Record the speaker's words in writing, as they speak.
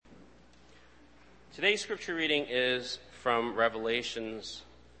Today's scripture reading is from Revelations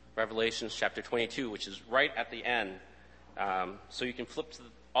chapter 22, which is right at the end. So you can flip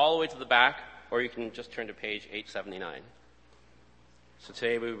all the way to the back, or you can just turn to page 879. So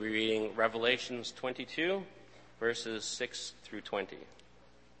today we'll be reading Revelations 22, verses 6 through 20.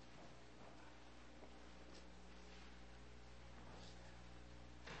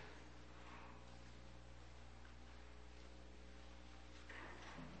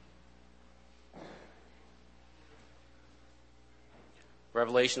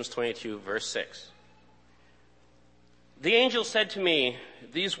 Revelations 22, verse 6. The angel said to me,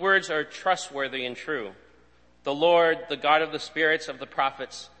 "These words are trustworthy and true. The Lord, the God of the spirits of the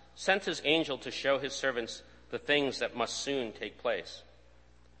prophets, sent his angel to show his servants the things that must soon take place.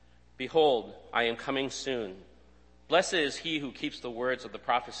 Behold, I am coming soon. Blessed is he who keeps the words of the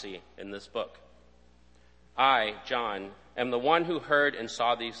prophecy in this book. I, John, am the one who heard and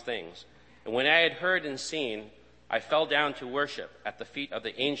saw these things. And when I had heard and seen, I fell down to worship at the feet of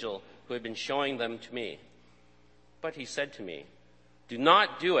the angel who had been showing them to me. But he said to me, 'Do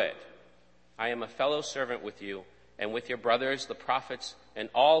not do it. I am a fellow servant with you and with your brothers, the prophets, and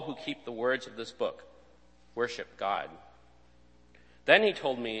all who keep the words of this book. Worship God.' Then he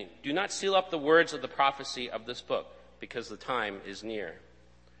told me, 'Do not seal up the words of the prophecy of this book, because the time is near.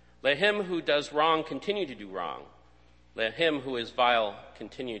 Let him who does wrong continue to do wrong. Let him who is vile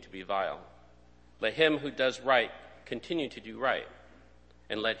continue to be vile. Let him who does right continue to do right.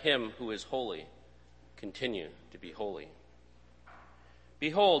 And let him who is holy continue to be holy.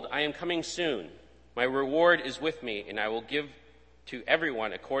 Behold, I am coming soon. My reward is with me, and I will give to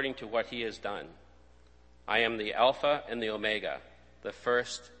everyone according to what he has done. I am the Alpha and the Omega, the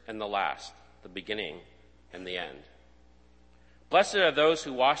first and the last, the beginning and the end. Blessed are those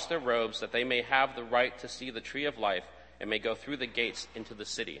who wash their robes, that they may have the right to see the tree of life and may go through the gates into the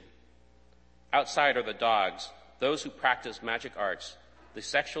city. Outside are the dogs, those who practice magic arts, the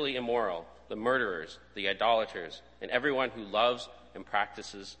sexually immoral, the murderers, the idolaters, and everyone who loves and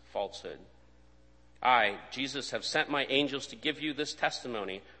practices falsehood. I, Jesus, have sent my angels to give you this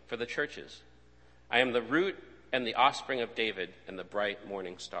testimony for the churches. I am the root and the offspring of David and the bright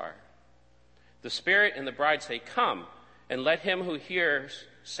morning star. The Spirit and the bride say, 'Come,' and let him who hears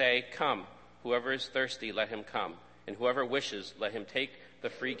say, 'Come.' Whoever is thirsty, let him come, and whoever wishes, let him take the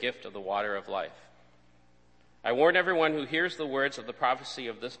free gift of the water of life. I warn everyone who hears the words of the prophecy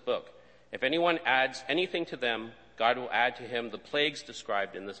of this book. If anyone adds anything to them, God will add to him the plagues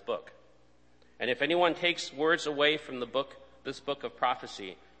described in this book. And if anyone takes words away from this book of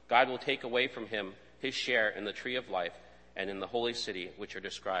prophecy, God will take away from him his share in the tree of life and in the holy city which are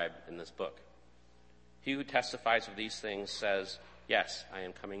described in this book. He who testifies of these things says, 'Yes, I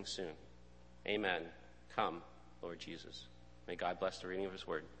am coming soon.' Amen. Come, Lord Jesus." May God bless the reading of his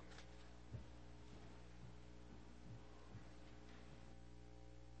word.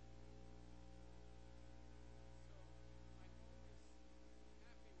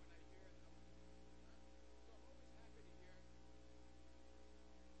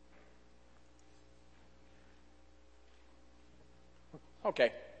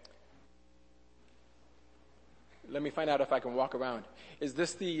 Okay. Let me find out if I can walk around. Is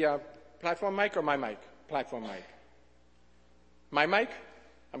this the platform mic or my mic? Platform mic. My mic?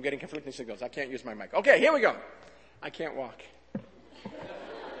 I'm getting conflicting signals. I can't use my mic. Okay, here we go. I can't walk.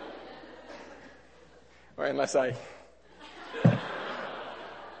 Or unless I... It's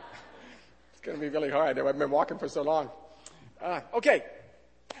going to be really hard. I've been walking for so long. Okay.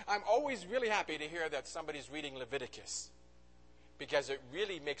 I'm always really happy to hear that somebody's reading Leviticus, because it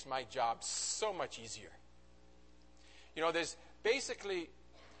really makes my job so much easier. You know, there's basically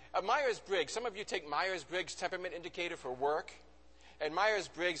a Myers-Briggs. Some of you take Myers-Briggs temperament indicator for work. And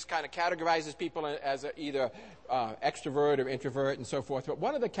Myers-Briggs kind of categorizes people as either extrovert or introvert and so forth. But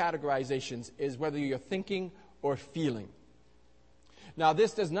one of the categorizations is whether you're thinking or feeling. Now,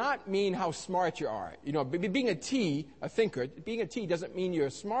 this does not mean how smart you are. You know, being a T, a thinker, being a T doesn't mean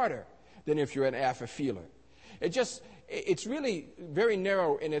you're smarter than if you're an F, a feeler. It's really very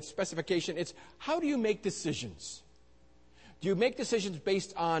narrow in its specification. It's how do you make decisions? Do you make decisions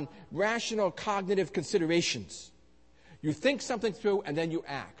based on rational cognitive considerations? You think something through and then you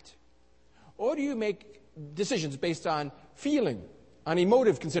act. Or do you make decisions based on feeling, on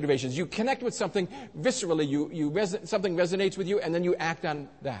emotive considerations? You connect with something viscerally, something resonates with you, and then you act on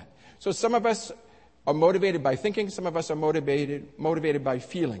that. So some of us are motivated by thinking, some of us are motivated by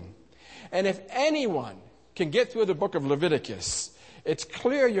feeling. And if anyone can get through the book of Leviticus, it's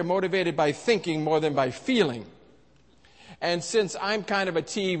clear you're motivated by thinking more than by feeling. And since I'm kind of a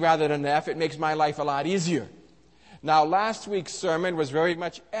T rather than an F, it makes my life a lot easier. Now, last week's sermon was very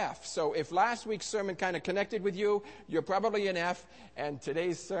much F. So if last week's sermon kind of connected with you, you're probably an F. And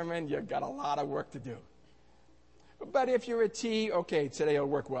today's sermon, you've got a lot of work to do. But if you're a T, okay, today will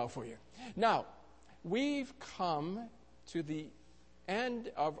work well for you. Now, we've come to the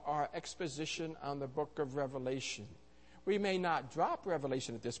end of our exposition on the book of Revelation. We may not drop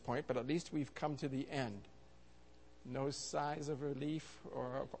Revelation at this point, but at least we've come to the end. No sighs of relief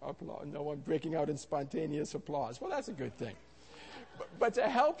or applause, no one breaking out in spontaneous applause. Well, that's a good thing. But to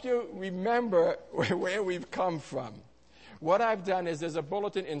help you remember where we've come from, what I've done is there's a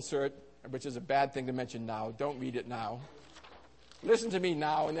bulletin insert, which is a bad thing to mention now. Don't read it now. Listen to me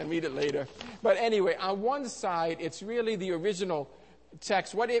now and then read it later. But anyway, on one side, it's really the original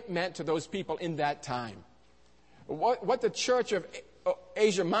text, what it meant to those people in that time. What the church of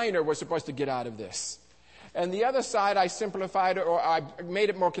Asia Minor was supposed to get out of this. And the other side, I simplified it, or I made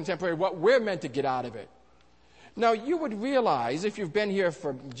it more contemporary, what we're meant to get out of it. Now, you would realize, if you've been here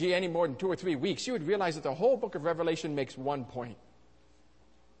for any more than 2 or 3 weeks, you would realize that the whole book of Revelation makes one point.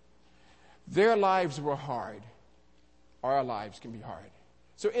 Their lives were hard. Our lives can be hard.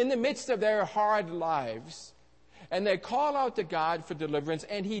 So in the midst of their hard lives, and they call out to God for deliverance,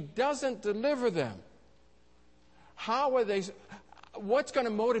 and He doesn't deliver them. What's going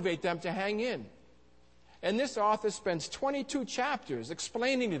to motivate them to hang in? And this author spends 22 chapters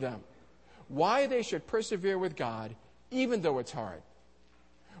explaining to them why they should persevere with God even though it's hard.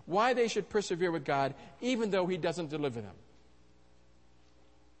 Why they should persevere with God even though He doesn't deliver them.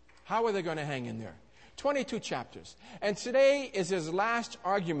 How are they going to hang in there? 22 chapters. And today is his last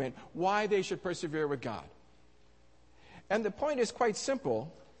argument why they should persevere with God. And the point is quite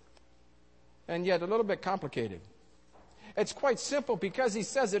simple and yet a little bit complicated. It's quite simple because he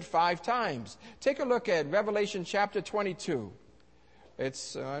says it 5 times. Take a look at Revelation chapter 22.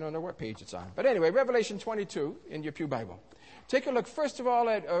 It's, I don't know what page it's on. But anyway, Revelation 22 in your Pew Bible. Take a look first of all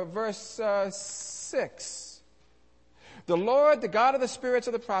at verse 6. The Lord, the God of the spirits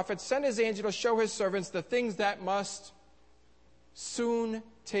of the prophets, sent His angel to show His servants the things that must soon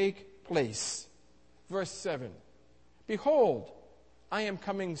take place. Verse 7. Behold, I am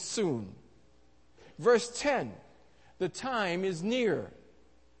coming soon. Verse 10. The time is near.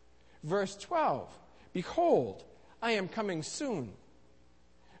 Verse 12, behold, I am coming soon.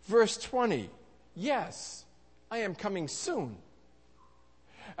 Verse 20, yes, I am coming soon.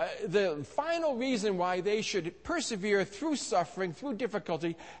 The final reason why they should persevere through suffering, through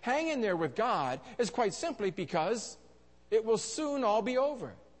difficulty, hang in there with God, is quite simply because it will soon all be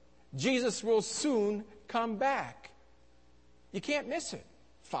over. Jesus will soon come back. You can't miss it.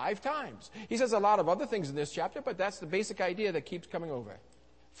 5 times. He says a lot of other things in this chapter, but that's the basic idea that keeps coming over.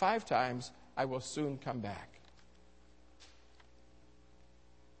 5 times, I will soon come back.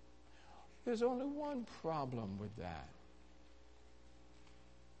 There's only one problem with that.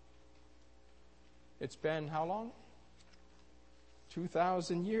 It's been how long?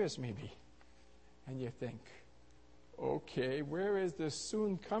 2,000 years maybe. And you think, okay, where is this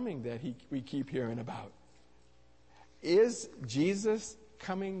soon coming that we keep hearing about? Is Jesus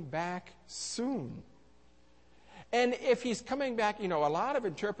coming back soon? And if He's coming back, a lot of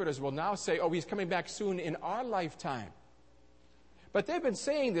interpreters will now say, oh, He's coming back soon in our lifetime. But they've been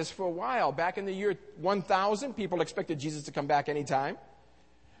saying this for a while. Back in the year 1000, people expected Jesus to come back anytime.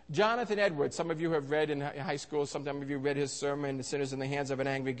 Jonathan Edwards, some of you have read in high school, some of you read his sermon, The Sinners in the Hands of an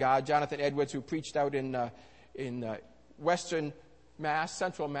Angry God. Jonathan Edwards, who preached out in Western Mass,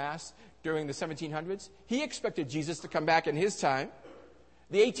 Central Mass, during the 1700s, he expected Jesus to come back in his time.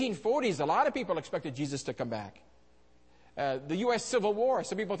 The 1840s, a lot of people expected Jesus to come back. The U.S. Civil War,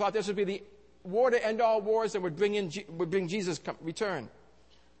 some people thought this would be the war to end all wars that would bring Jesus' return.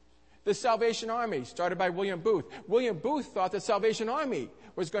 The Salvation Army, started by William Booth. William Booth thought the Salvation Army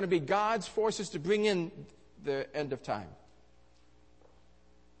was going to be God's forces to bring in the end of time.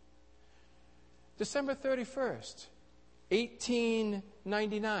 December 31st,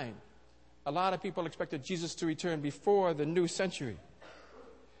 1899. A lot of people expected Jesus to return before the new century.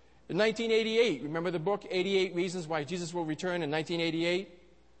 In 1988, remember the book, 88 Reasons Why Jesus Will Return in 1988?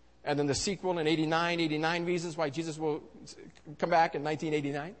 And then the sequel in 89 Reasons Why Jesus Will Come Back in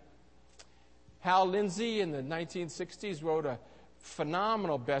 1989? Hal Lindsey in the 1960s wrote a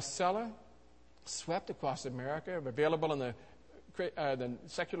phenomenal bestseller, swept across America, available in the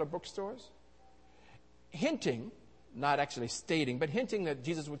secular bookstores, hinting, not actually stating, but hinting that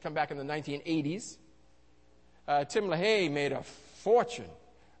Jesus would come back in the 1980s. Tim LaHaye made a fortune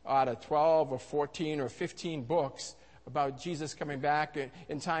out of 12 or 14 or 15 books about Jesus coming back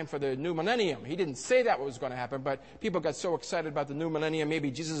in time for the new millennium. He didn't say that was going to happen, but people got so excited about the new millennium,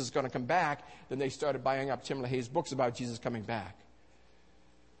 maybe Jesus is going to come back, then they started buying up Tim LaHaye's books about Jesus coming back.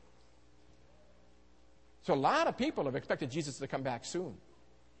 So a lot of people have expected Jesus to come back soon.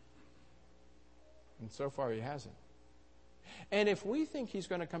 And so far he hasn't. And if we think he's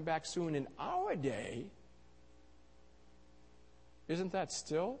going to come back soon in our day, isn't that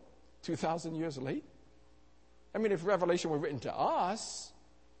still 2,000 years late? I mean, if Revelation were written to us,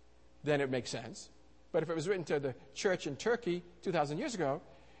 then it makes sense. But if it was written to the church in Turkey 2,000 years ago,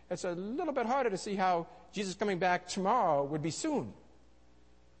 it's a little bit harder to see how Jesus coming back tomorrow would be soon.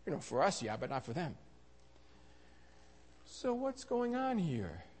 You know, for us, yeah, but not for them. So what's going on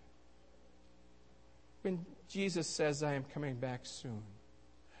here? When Jesus says, I am coming back soon.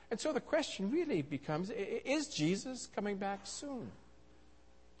 And so the question really becomes, is Jesus coming back soon?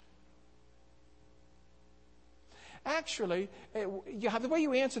 Actually, the way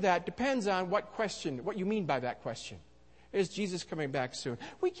you answer that depends on what you mean by that question. Is Jesus coming back soon?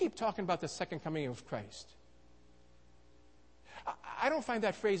 We keep talking about the second coming of Christ. I don't find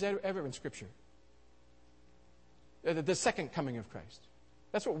that phrase ever in Scripture. The second coming of Christ.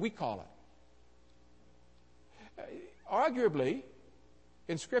 That's what we call it. Arguably,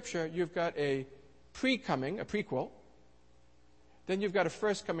 in Scripture, you've got a pre-coming, a prequel. Then you've got a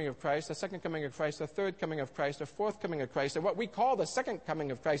first coming of Christ, a second coming of Christ, a third coming of Christ, a fourth coming of Christ. And what we call the second coming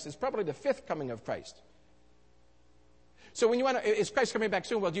of Christ is probably the fifth coming of Christ. So when you want to, is Christ coming back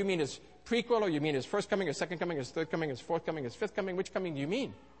soon? Well, do you mean his prequel, or you mean his first coming, his second coming, his third coming, his fourth coming, his fifth coming? Which coming do you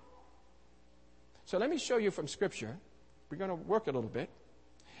mean? So let me show you from Scripture. We're going to work a little bit.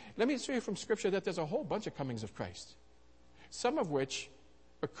 Let me show you from Scripture that there's a whole bunch of comings of Christ, some of which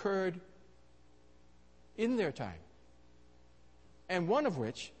occurred in their time, and one of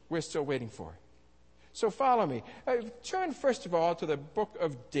which we're still waiting for. So follow me. Turn first of all to the book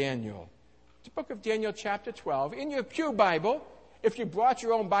of Daniel. The book of Daniel, chapter 12. In your pew Bible, if you brought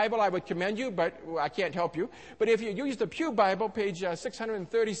your own Bible, I would commend you, but I can't help you. But if you use the pew Bible, page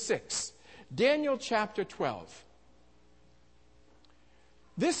 636, Daniel chapter 12.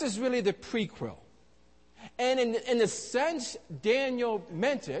 This is really the prequel. And in the sense Daniel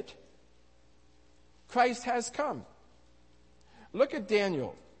meant it, Christ has come. Look at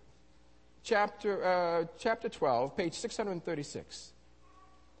Daniel, chapter 12, page 636.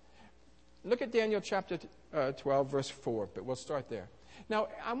 Look at Daniel chapter 12, verse 4, but we'll start there. Now,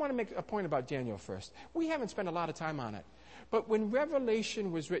 I want to make a point about Daniel first. We haven't spent a lot of time on it. But when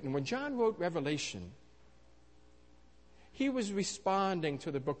Revelation was written, when John wrote Revelation, he was responding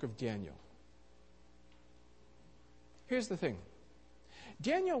to the book of Daniel. Here's the thing.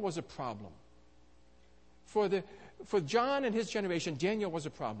 Daniel was a problem. For John and his generation, Daniel was a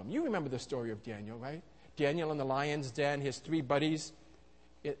problem. You remember the story of Daniel, right? Daniel in the lion's den, his three buddies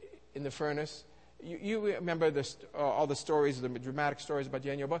in the furnace. You remember all the stories, the dramatic stories about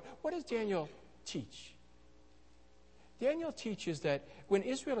Daniel. But what does Daniel teach? Daniel teaches that when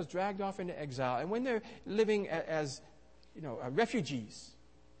Israel is dragged off into exile, and when they're living as refugees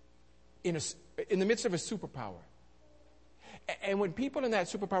in the midst of a superpower, and when people in that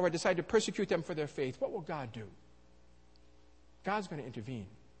superpower decide to persecute them for their faith, what will God do? God's going to intervene.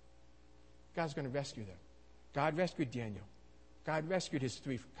 God's going to rescue them. God rescued Daniel. God rescued his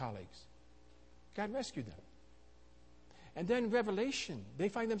three colleagues. God rescued them. And then Revelation, they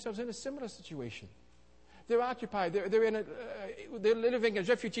find themselves in a similar situation. They're occupied. They're living as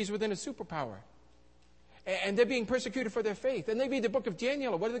refugees within a superpower. And they're being persecuted for their faith. And they read the book of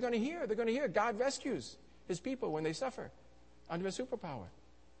Daniel. What are they going to hear? They're going to hear God rescues his people when they suffer under a superpower.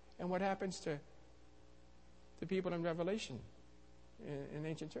 And what happens to the people in Revelation in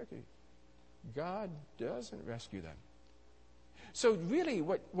ancient Turkey? God doesn't rescue them. So really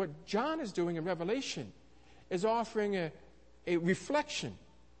what John is doing in Revelation is offering a reflection.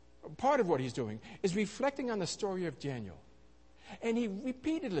 Part of what he's doing is reflecting on the story of Daniel. And he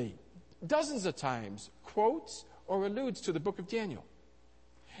repeatedly, dozens of times, quotes or alludes to the book of Daniel.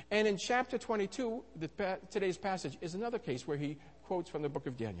 And in chapter 22, today's passage, is another case where he quotes from the book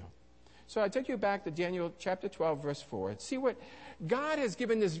of Daniel. So I take you back to Daniel chapter 12, verse 4. See what God has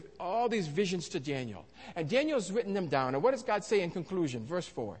given all these visions to Daniel. And Daniel's written them down. And what does God say in conclusion? Verse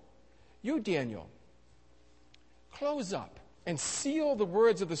 4. You, Daniel, close up and seal the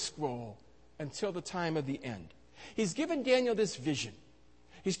words of the scroll until the time of the end. He's given Daniel this vision.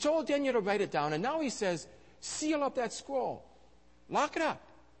 He's told Daniel to write it down. And now he says, seal up that scroll. Lock it up.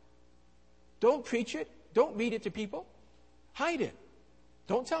 Don't preach it. Don't read it to people. Hide it.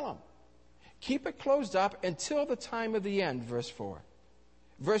 Don't tell them. Keep it closed up until the time of the end, verse 4.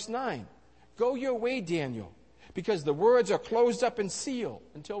 Verse 9, go your way, Daniel, because the words are closed up and sealed.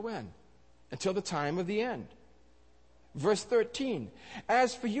 Until when? Until the time of the end. Verse 13,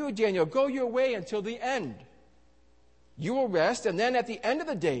 as for you, Daniel, go your way until the end. You will rest, and then at the end of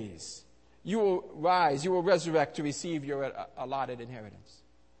the days, you will rise, you will resurrect to receive your allotted inheritance.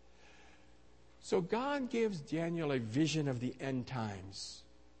 So God gives Daniel a vision of the end times,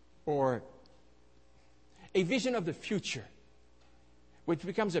 or a vision of the future, which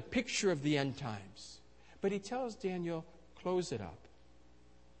becomes a picture of the end times. But he tells Daniel, close it up,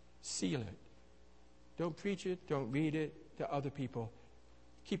 seal it. Don't preach it, don't read it to other people.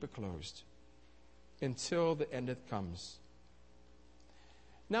 Keep it closed until the end comes.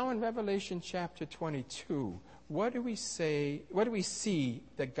 Now in Revelation chapter 22, what do we see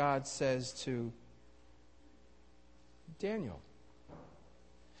that God says to Daniel?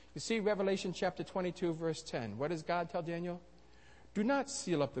 You see, Revelation chapter 22, verse 10. What does God tell Daniel? Do not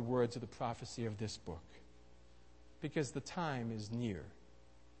seal up the words of the prophecy of this book, because the time is near.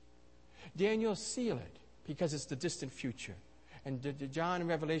 Daniel, seal it, because it's the distant future. And to John in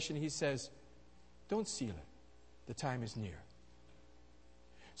Revelation, he says, don't seal it. The time is near.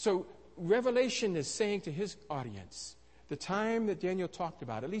 So Revelation is saying to his audience, the time that Daniel talked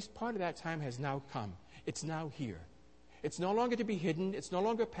about, at least part of that time has now come. It's now here. It's no longer to be hidden. It's no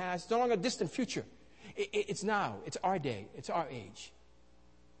longer past. It's no longer a distant future. It's now. It's our day. It's our age.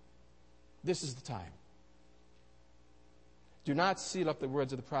 This is the time. Do not seal up the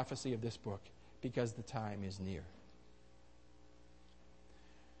words of the prophecy of this book, because the time is near.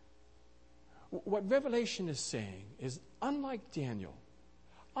 What Revelation is saying is, unlike Daniel,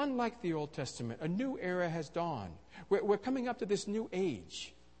 unlike the Old Testament, a new era has dawned. We're coming up to this new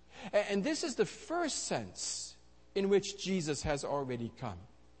age. And this is the first sense in which Jesus has already come.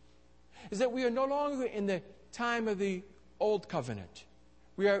 Is that we are no longer in the time of the Old Covenant.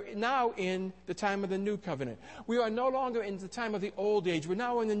 We are now in the time of the New Covenant. We are no longer in the time of the Old Age. We're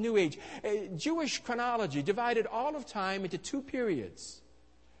now in the New Age. Jewish chronology divided all of time into two periods,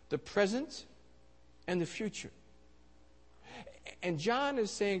 the present and the future. And John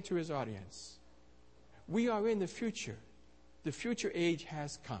is saying to his audience, we are in the future. The future age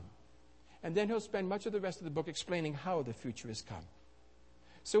has come. And then he'll spend much of the rest of the book explaining how the future has come.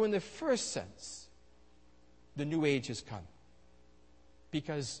 So in the first sense, the new age has come,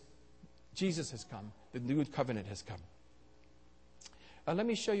 because Jesus has come. The new covenant has come. Let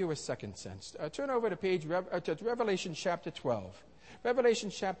me show you a second sense. Turn over to to Revelation chapter 12. Revelation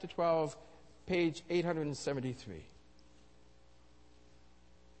chapter 12, page 873.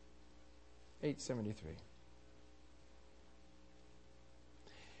 873.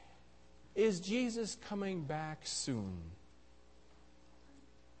 Is Jesus coming back soon?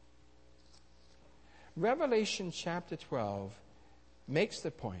 Revelation chapter 12 makes the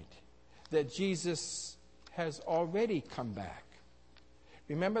point that Jesus has already come back.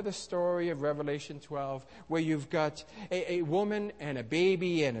 Remember the story of Revelation 12, where you've got a woman and a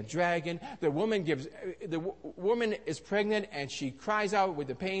baby and a dragon. The woman is pregnant, and she cries out with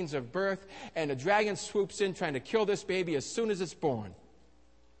the pains of birth, and the dragon swoops in trying to kill this baby as soon as it's born.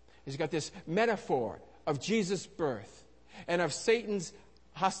 He's got this metaphor of Jesus' birth and of Satan's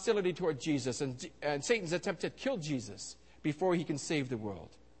hostility toward Jesus and Satan's attempt to kill Jesus before he can save the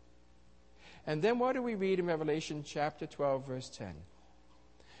world. And then what do we read in Revelation chapter 12, verse 10?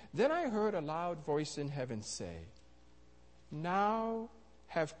 Then I heard a loud voice in heaven say, now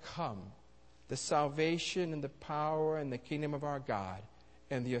have come the salvation and the power and the kingdom of our God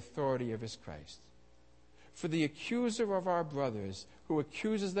and the authority of his Christ. For the accuser of our brothers, who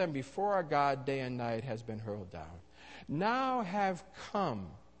accuses them before our God day and night, has been hurled down. Now have come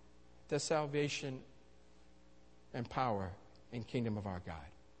the salvation and power and kingdom of our God.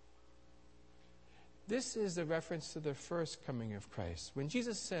 This is a reference to the first coming of Christ. When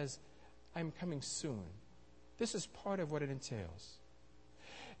Jesus says, I'm coming soon, this is part of what it entails.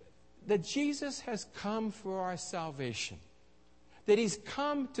 That Jesus has come for our salvation. That he's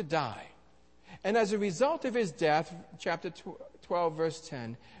come to die. And as a result of his death, chapter 12, verse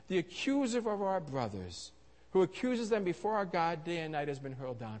 10, the accuser of our brothers, who accuses them before our God day and night, has been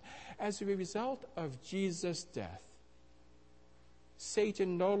hurled down. As a result of Jesus' death,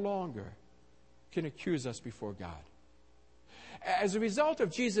 Satan no longer can accuse us before God. As a result of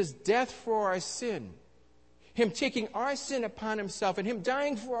Jesus' death for our sin, him taking our sin upon himself and him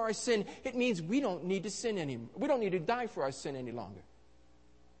dying for our sin, it means we don't need to sin anymore. We don't need to die for our sin any longer.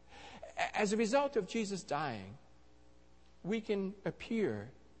 As a result of Jesus dying, we can appear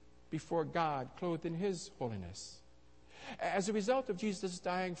before God clothed in his holiness. As a result of Jesus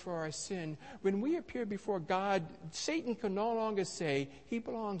dying for our sin, when we appear before God, Satan can no longer say, he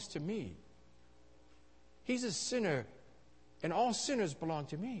belongs to me. He's a sinner, and all sinners belong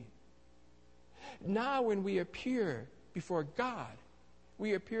to me. Now when we appear before God,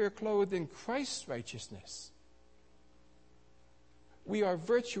 we appear clothed in Christ's righteousness. We are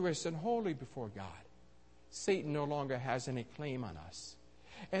virtuous and holy before God. Satan no longer has any claim on us.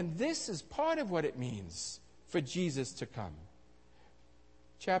 And this is part of what it means for Jesus to come.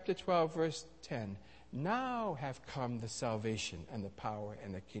 Chapter 12, verse 10. Now have come the salvation and the power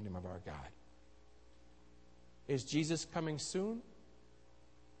and the kingdom of our God. Is Jesus coming soon?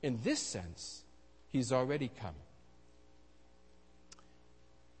 In this sense, he's already come.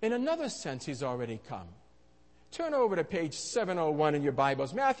 In another sense, he's already come. Turn over to page 701 in your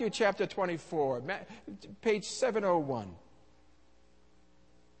Bibles. Matthew chapter 24, page 701.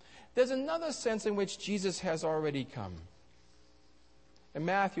 There's another sense in which Jesus has already come. And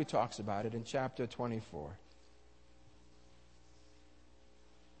Matthew talks about it in chapter 24.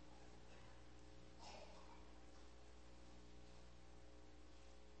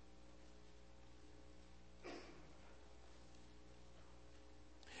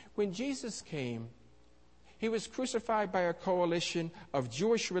 When Jesus came, he was crucified by a coalition of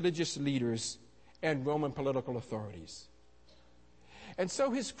Jewish religious leaders and Roman political authorities. And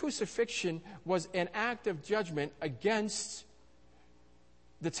so his crucifixion was an act of judgment against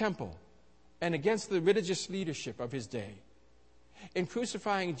the temple and against the religious leadership of his day. In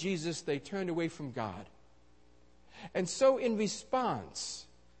crucifying Jesus, they turned away from God. And so in response,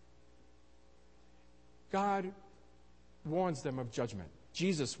 God warns them of judgment.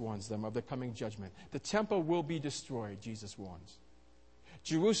 Jesus warns them of the coming judgment. The temple will be destroyed, Jesus warns.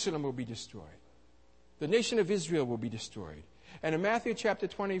 Jerusalem will be destroyed. The nation of Israel will be destroyed. And in Matthew chapter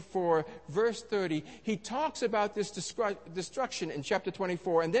 24, verse 30, he talks about this destruction in chapter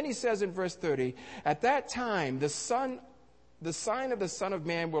 24. And then he says in verse 30, at that time, the sign of the Son of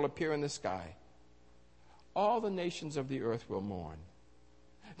Man will appear in the sky. All the nations of the earth will mourn.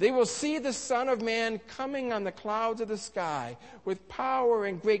 They will see the Son of Man coming on the clouds of the sky with power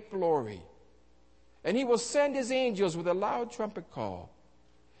and great glory. And he will send his angels with a loud trumpet call.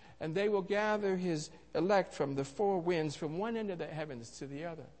 And they will gather his elect from the four winds, from one end of the heavens to the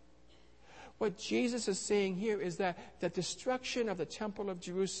other. What Jesus is saying here is that the destruction of the temple of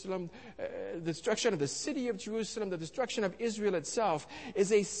Jerusalem, the destruction of the city of Jerusalem, the destruction of Israel itself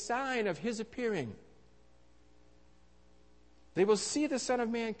is a sign of his appearing. They will see the Son of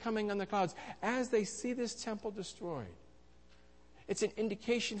Man coming on the clouds as they see this temple destroyed. It's an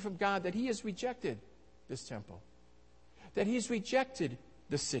indication from God that he has rejected this temple, that he's rejected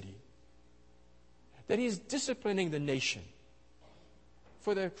the city, that he's disciplining the nation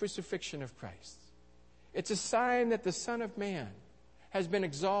for the crucifixion of Christ. It's a sign that the Son of Man has been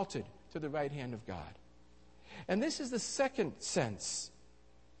exalted to the right hand of God. And this is the second sense,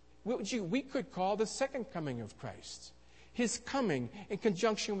 which we could call the second coming of Christ. His coming in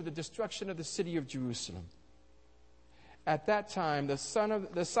conjunction with the destruction of the city of Jerusalem. At that time, the sign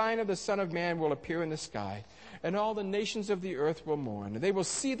of the Son of Man will appear in the sky, and all the nations of the earth will mourn. And they will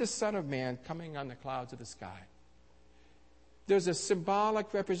see the Son of Man coming on the clouds of the sky. There's a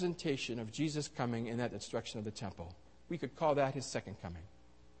symbolic representation of Jesus coming in that destruction of the temple. We could call that his second coming.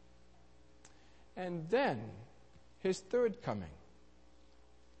 And then, his third coming.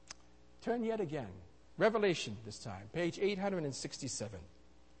 Turn yet again. Revelation this time, page 867.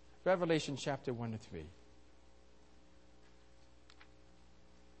 Revelation chapter 1 to 3.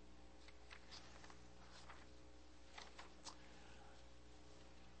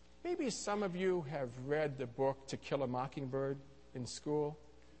 Maybe some of you have read the book To Kill a Mockingbird in school.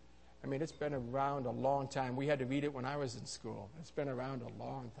 I mean, it's been around a long time. We had to read it when I was in school. It's been around a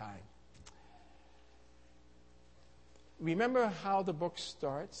long time. Remember how the book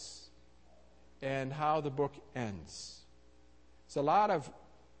starts and how the book ends. There's a lot of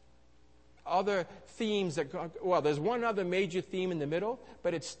other themes that go, well, there's one other major theme in the middle,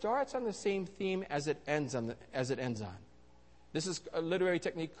 but it starts on the same theme as it ends on. This is a literary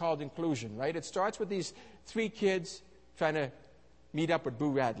technique called inclusion, right? It starts with these three kids trying to meet up with Boo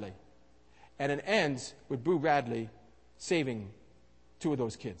Radley. And it ends with Boo Radley saving two of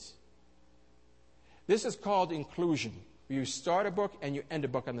those kids. This is called inclusion. You start a book and you end a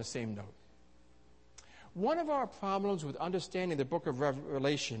book on the same note. One of our problems with understanding the book of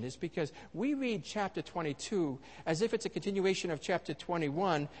Revelation is because we read chapter 22 as if it's a continuation of chapter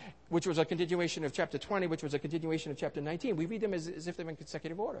 21, which was a continuation of chapter 20, which was a continuation of chapter 19. We read them as if they're in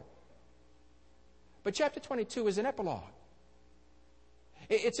consecutive order. But chapter 22 is an epilogue.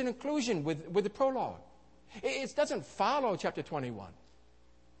 It's an inclusion with the prologue. It doesn't follow chapter 21.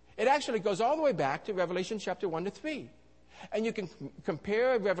 It actually goes all the way back to Revelation chapter 1 to 3. And you can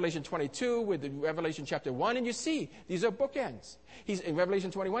compare Revelation 22 with Revelation chapter 1, and you see these are bookends. In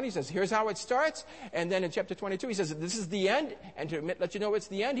Revelation 21, he says, here's how it starts. And then in chapter 22, he says, this is the end. And to let you know it's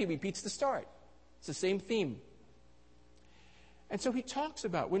the end, he repeats the start. It's the same theme. And so he talks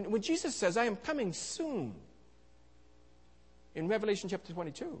about, when Jesus says, I am coming soon, in Revelation chapter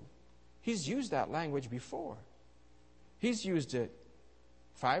 22, he's used that language before. He's used it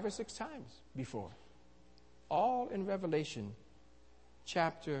 5 or 6 times before. All in Revelation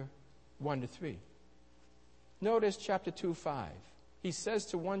chapter 1 to 3. Notice chapter 2:5. He says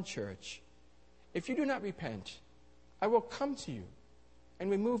to one church, if you do not repent, I will come to you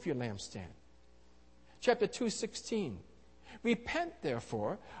and remove your lampstand. Chapter 2:16. Repent,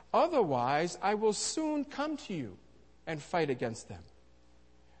 therefore, otherwise I will soon come to you and fight against them.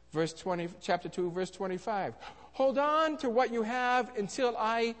 Chapter 2, verse 25. Hold on to what you have until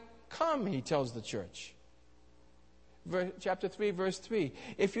I come, he tells the church. Chapter 3, verse 3.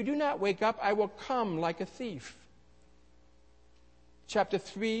 If you do not wake up, I will come like a thief. Chapter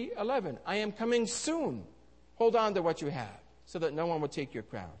 3:11. I am coming soon. Hold on to what you have so that no one will take your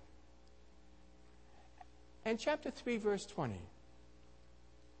crown. And chapter 3, verse 20.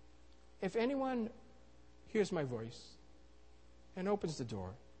 If anyone hears my voice and opens the door,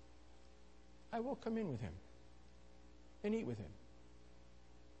 I will come in with him and eat with him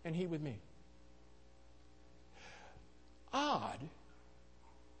and he with me. Odd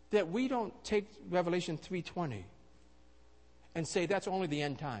that we don't take Revelation 3:20 and say that's only the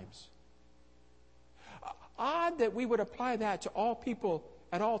end times. Odd that we would apply that to all people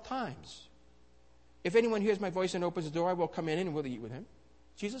at all times. If anyone hears my voice and opens the door, I will come in and will eat with him.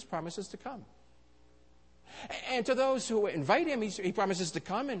 Jesus promises to come. And to those who invite him, he promises to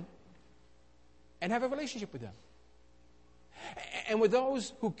come and have a relationship with them. And with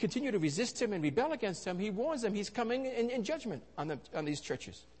those who continue to resist him and rebel against him, he warns them he's coming in judgment on these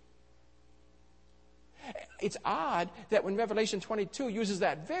churches. It's odd that when Revelation 22 uses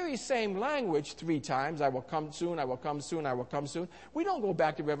that very same language 3 times, I will come soon, I will come soon, I will come soon, we don't go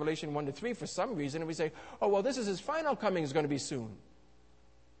back to Revelation 1 to 3 for some reason and we say, oh, well, this is his final coming is going to be soon.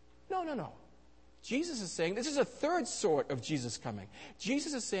 No. Jesus is saying, this is a third sort of Jesus coming.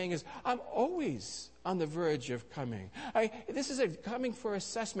 Jesus is saying I'm always on the verge of coming. This is a coming for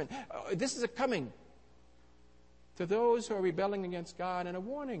assessment. This is a coming to those who are rebelling against God and a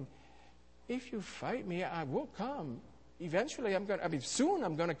warning. If you fight me, I will come. Eventually, soon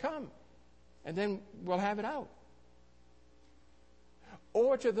I'm going to come. And then we'll have it out.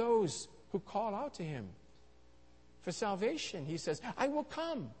 Or to those who call out to him for salvation, he says, I will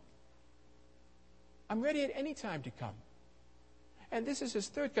come. I'm ready at any time to come. And this is his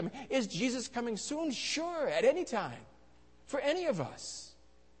third coming. Is Jesus coming soon? Sure, at any time. For any of us.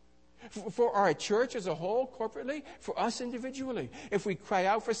 For our church as a whole, corporately, for us individually. If we cry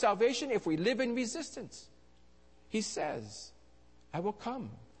out for salvation, if we live in resistance. He says, I will come.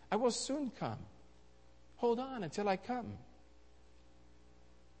 I will soon come. Hold on until I come.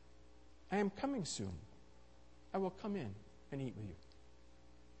 I am coming soon. I will come in and eat with you.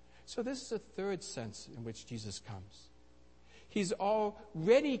 So this is a third sense in which Jesus comes. He's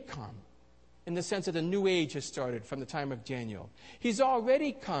already come in the sense that the new age has started from the time of Daniel. He's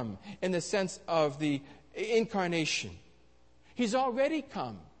already come in the sense of the incarnation. He's already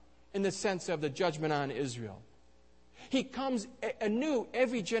come in the sense of the judgment on Israel. He comes anew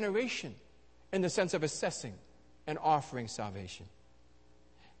every generation in the sense of assessing and offering salvation.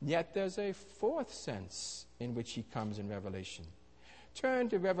 Yet there's a fourth sense in which he comes in Revelation. Turn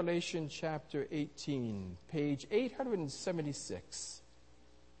to Revelation chapter 18, page 876.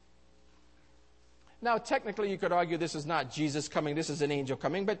 Now, technically, you could argue this is not Jesus coming, this is an angel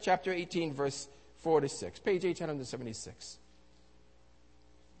coming, but chapter 18, verse 4 to 6, page 876.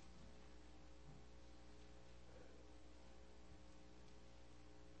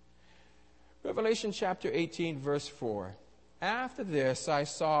 Revelation chapter 18, verse 4. After this, I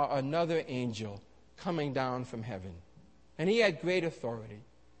saw another angel coming down from heaven, and he had great authority.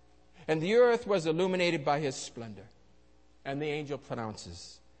 And the earth was illuminated by his splendor. And the angel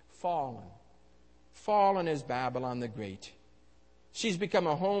pronounces, Fallen. Fallen is Babylon the Great. She's become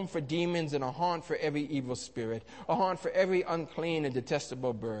a home for demons and a haunt for every evil spirit, a haunt for every unclean and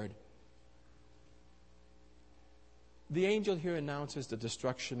detestable bird. The angel here announces the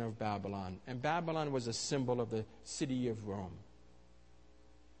destruction of Babylon, and Babylon was a symbol of the city of Rome.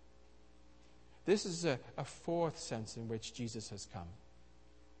 This is a fourth sense in which Jesus has come.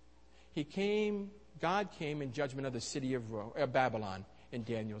 God came in judgment of the city of Babylon in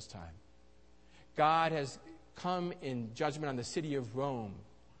Daniel's time. God has come in judgment on the city of Rome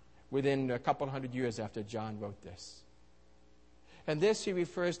within a couple hundred years after John wrote this. And this he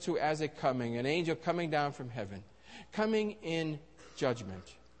refers to as a coming, an angel coming down from heaven, coming in judgment.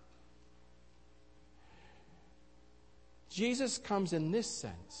 Jesus comes in this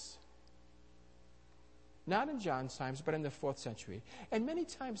sense, not in John's times, but in the 4th century. And many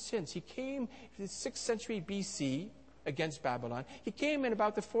times since. He came in the 6th century BC against Babylon. He came in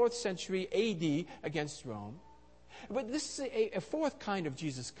about the 4th century AD against Rome. But this is a fourth kind of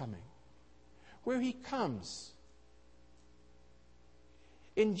Jesus coming, where he comes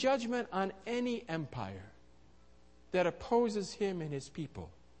in judgment on any empire that opposes him and his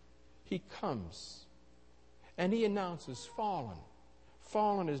people. He comes and he announces, fallen.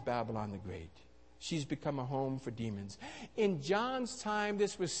 Fallen is Babylon the Great. She's become a home for demons. In John's time,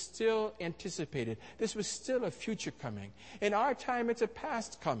 this was still anticipated. This was still a future coming. In our time, it's a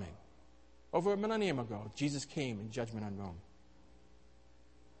past coming. Over a millennium ago, Jesus came in judgment on Rome.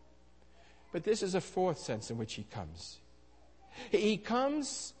 But this is a fourth sense in which he comes. He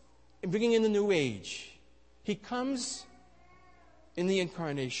comes in bringing in the new age. He comes in the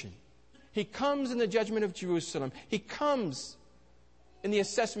incarnation. He comes in the judgment of Jerusalem. He comes in the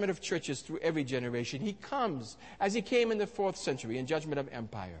assessment of churches through every generation. He comes as he came in the 4th century in judgment of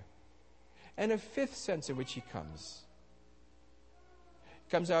empire. And a fifth sense in which he comes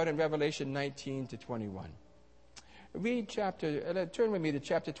out in Revelation 19 to 21. Turn with me to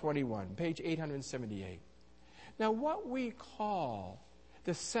chapter 21, page 878. Now, what we call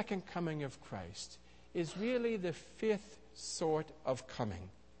the second coming of Christ is really the fifth sort of coming.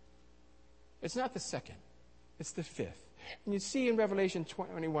 It's not the second, it's the fifth. And you see in Revelation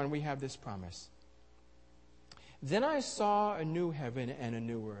 21, we have this promise. Then I saw a new heaven and a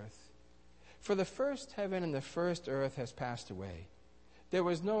new earth. For the first heaven and the first earth has passed away. There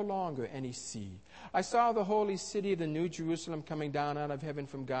was no longer any sea. I saw the holy city, the new Jerusalem, coming down out of heaven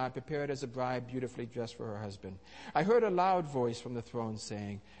from God, prepared as a bride beautifully dressed for her husband. I heard a loud voice from the throne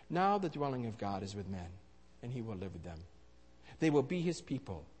saying, now the dwelling of God is with men, and he will live with them. They will be his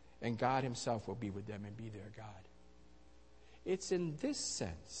people, and God himself will be with them and be their God. It's in this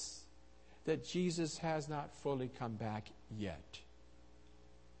sense that Jesus has not fully come back yet.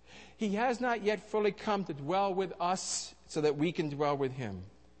 He has not yet fully come to dwell with us so that we can dwell with him.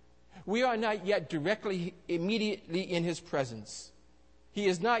 We are not yet directly, immediately in his presence. He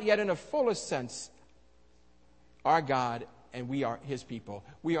is not yet in a fullest sense our God, and we are his people.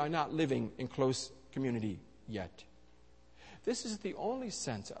 We are not living in close community yet. This is the only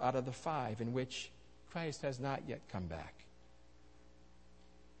sense out of the 5 in which Christ has not yet come back.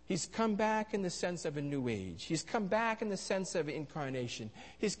 He's come back in the sense of a new age. He's come back in the sense of incarnation.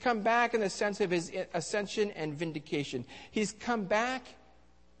 He's come back in the sense of his ascension and vindication. He's come back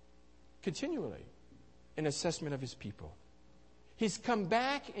continually in assessment of his people. He's come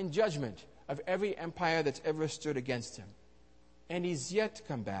back in judgment of every empire that's ever stood against him. And he's yet to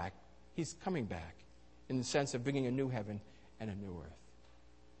come back. He's coming back in the sense of bringing a new heaven and a new earth.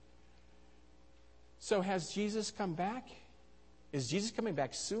 So has Jesus come back? Is Jesus coming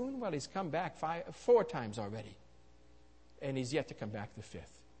back soon? Well, he's come back 4 times already. And he's yet to come back the 5th.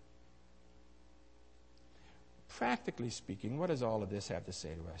 Practically speaking, what does all of this have to say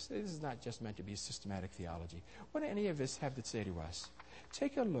to us? This is not just meant to be systematic theology. What do any of this have to say to us?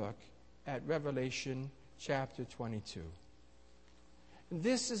 Take a look at Revelation chapter 22.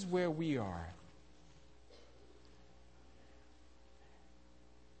 This is where we are.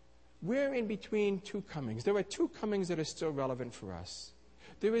 We're in between 2 comings. There are 2 comings that are still relevant for us.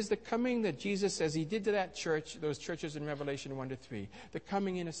 There is the coming that Jesus, as he did to that church, those churches in Revelation 1 to 3, the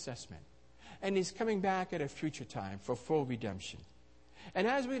coming in assessment. And he's coming back at a future time for full redemption. And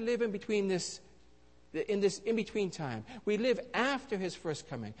as we live in between this in-between time, we live after his first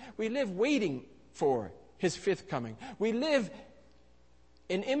coming. We live waiting for his 5th coming. We live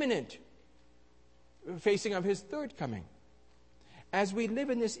in imminent facing of his 3rd coming. As we live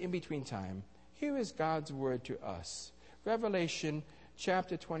in this in-between time, here is God's word to us. Revelation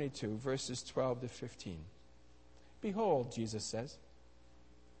chapter 22, verses 12 to 15. Behold, Jesus says,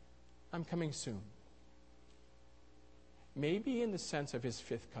 I'm coming soon. Maybe in the sense of his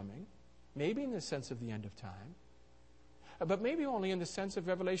 5th coming, maybe in the sense of the end of time, but maybe only in the sense of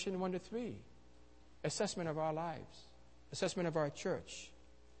Revelation 1 to 3, assessment of our lives, assessment of our church.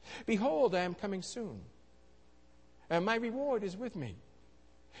 Behold, I am coming soon. And my reward is with me.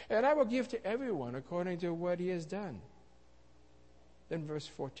 And I will give to everyone according to what he has done. Then verse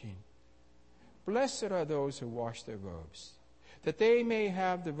 14. Blessed are those who wash their robes, that they may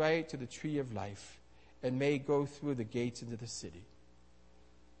have the right to the tree of life and may go through the gates into the city.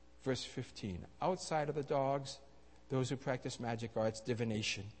 Verse 15. Outside are the dogs, those who practice magic arts,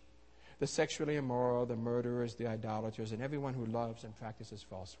 divination, the sexually immoral, the murderers, the idolaters, and everyone who loves and practices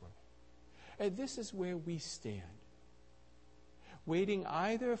falsehood. And this is where we stand, waiting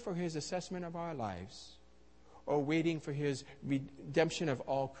either for his assessment of our lives or waiting for his redemption of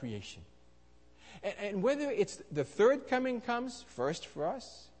all creation. And whether it's the third coming comes first for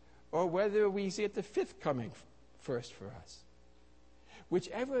us, or whether we see it the fifth coming first for us,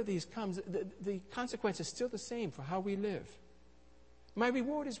 whichever of these comes, the consequence is still the same for how we live. My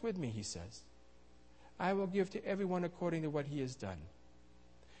reward is with me, he says. I will give to everyone according to what he has done.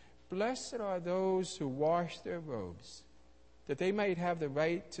 Blessed are those who wash their robes, that they might have the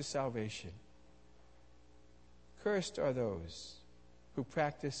right to salvation. Cursed are those who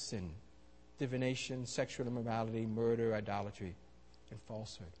practice sin, divination, sexual immorality, murder, idolatry, and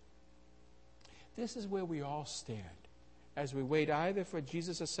falsehood. This is where we all stand as we wait either for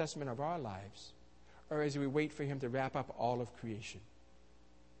Jesus' assessment of our lives or as we wait for him to wrap up all of creation.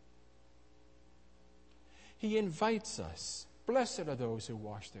 He invites us. Blessed are those who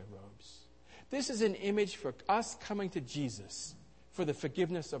wash their robes. This is an image for us coming to Jesus for the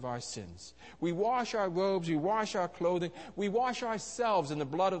forgiveness of our sins. We wash our robes, we wash our clothing, we wash ourselves in the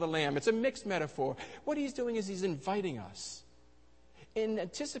blood of the Lamb. It's a mixed metaphor. What he's doing is he's inviting us in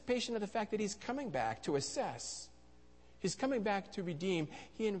anticipation of the fact that he's coming back to assess. He's coming back to redeem.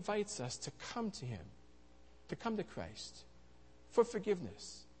 He invites us to come to him, to come to Christ for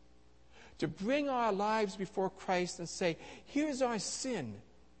forgiveness, to bring our lives before Christ and say, here's our sin.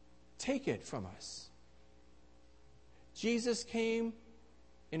 Take it from us. Jesus came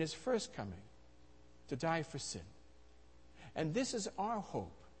in his first coming to die for sin. And this is our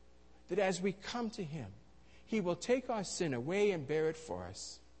hope, that as we come to him, he will take our sin away and bear it for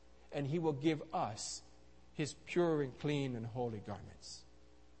us, and he will give us his pure and clean and holy garments.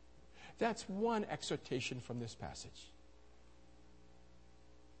 That's one exhortation from this passage.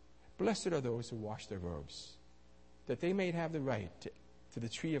 Blessed are those who wash their robes, that they may have the right to the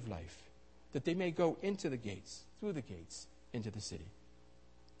tree of life, that they may go into the gates, through the gates, into the city.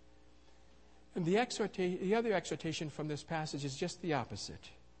 And the other exhortation from this passage is just the opposite.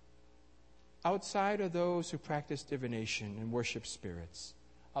 Outside are those who practice divination and worship spirits.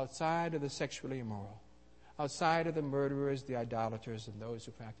 Outside are the sexually immoral. Outside are the murderers, the idolaters, and those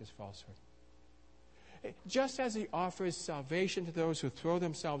who practice falsehood. Just as he offers salvation to those who throw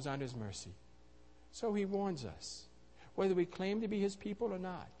themselves on his mercy, so he warns us, whether we claim to be his people or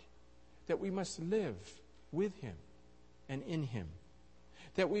not, that we must live with him and in him,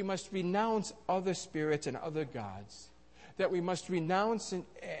 that we must renounce other spirits and other gods, that we must renounce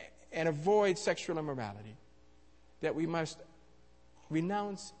and avoid sexual immorality, that we must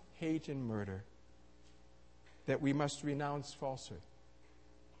renounce hate and murder, that we must renounce falsehood.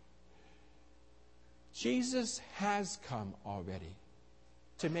 Jesus has come already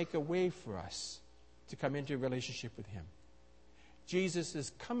to make a way for us to come into a relationship with him. Jesus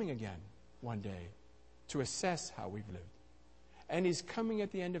is coming again one day to assess how we've lived. And he's coming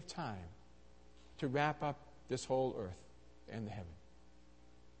at the end of time to wrap up this whole earth and the heaven.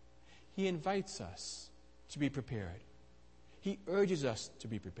 He invites us to be prepared. He urges us to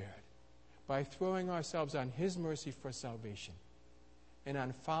be prepared by throwing ourselves on his mercy for salvation and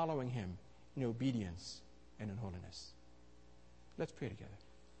on following him in obedience and in holiness. Let's pray together.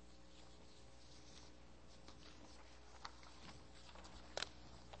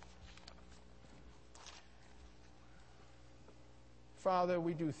 Father,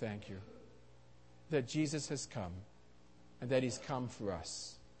 we do thank you that Jesus has come and that he's come for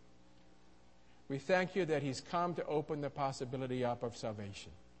us. We thank you that he's come to open the possibility up of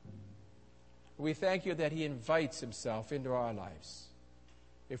salvation. We thank you that he invites himself into our lives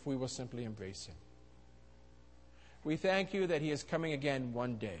if we will simply embrace him. We thank you that he is coming again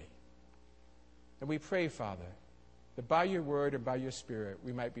one day. And we pray, Father, that by your word and by your Spirit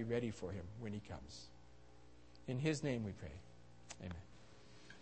we might be ready for him when he comes. In his name we pray. Amen.